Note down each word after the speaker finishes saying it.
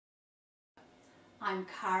I'm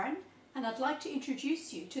Karen and I'd like to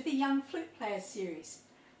introduce you to the Young Flute Player series,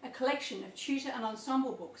 a collection of tutor and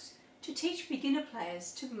ensemble books to teach beginner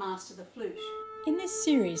players to master the flute. In this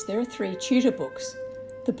series there are 3 tutor books.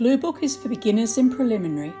 The blue book is for beginners and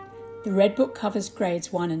preliminary, the red book covers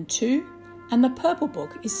grades 1 and 2, and the purple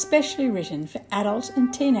book is specially written for adult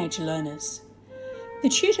and teenage learners. The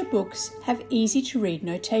tutor books have easy to read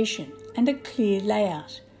notation and a clear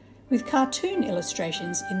layout, with cartoon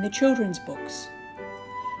illustrations in the children's books.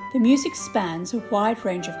 The music spans a wide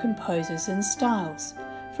range of composers and styles,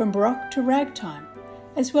 from Baroque to ragtime,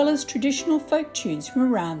 as well as traditional folk tunes from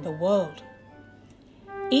around the world.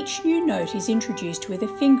 Each new note is introduced with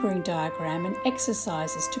a fingering diagram and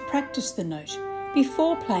exercises to practice the note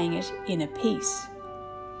before playing it in a piece.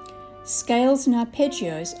 Scales and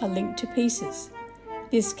arpeggios are linked to pieces.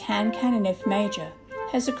 This can-can in F major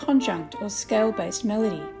has a conjunct or scale-based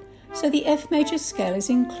melody, so the F major scale is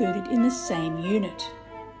included in the same unit.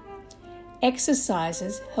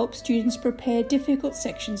 Exercises help students prepare difficult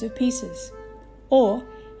sections of pieces, or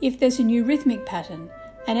if there's a new rhythmic pattern,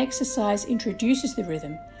 an exercise introduces the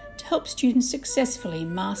rhythm to help students successfully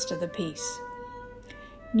master the piece.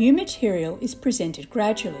 New material is presented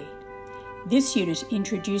gradually. This unit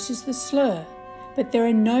introduces the slur, but there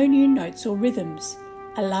are no new notes or rhythms,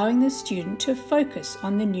 allowing the student to focus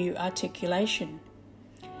on the new articulation.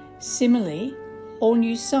 Similarly, all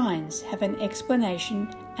new signs have an explanation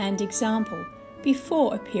and example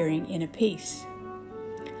before appearing in a piece.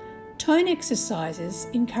 Tone exercises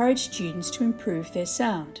encourage students to improve their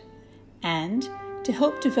sound, and to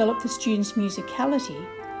help develop the students' musicality,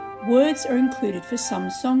 words are included for some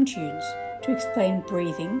song tunes to explain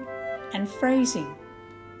breathing and phrasing.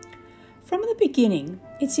 From the beginning,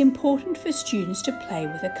 it's important for students to play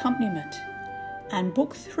with accompaniment, and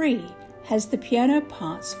Book 3 has the piano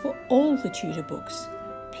parts for all the tutor books,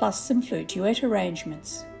 plus some flute duet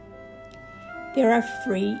arrangements. There are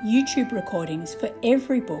free YouTube recordings for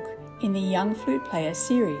every book in the Young Flute Player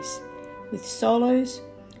series, with solos,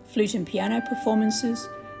 flute and piano performances,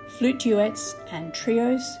 flute duets and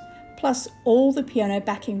trios, plus all the piano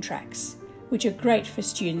backing tracks, which are great for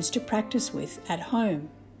students to practice with at home.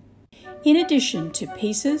 In addition to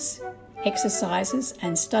pieces, exercises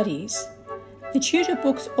and studies, the tutor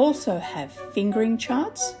books also have fingering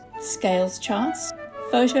charts, scales charts,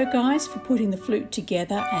 photo guides for putting the flute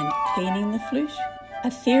together and cleaning the flute,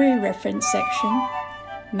 a theory reference section,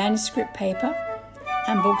 manuscript paper,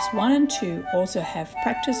 and books 1 and 2 also have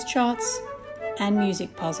practice charts and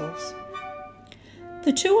music puzzles.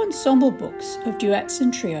 The 2 ensemble books of duets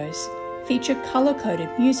and trios feature colour-coded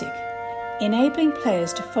music, enabling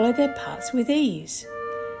players to follow their parts with ease.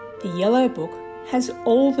 The yellow book has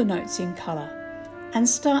all the notes in colour and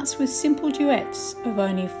starts with simple duets of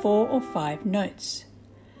only 4 or 5 notes.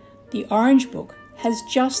 The orange book has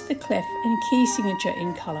just the clef and key signature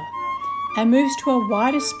in colour and moves to a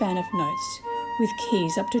wider span of notes with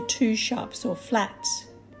keys up to 2 sharps or flats.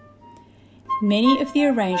 Many of the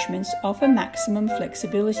arrangements offer maximum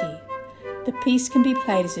flexibility. The piece can be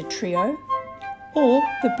played as a trio, or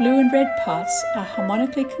the blue and red parts are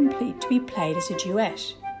harmonically complete to be played as a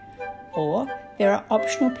duet, or there are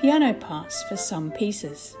optional piano parts for some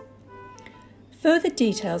pieces. Further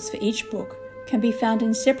details for each book can be found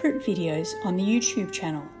in separate videos on the YouTube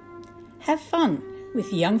channel. Have fun with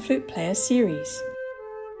the Young Flute Player series.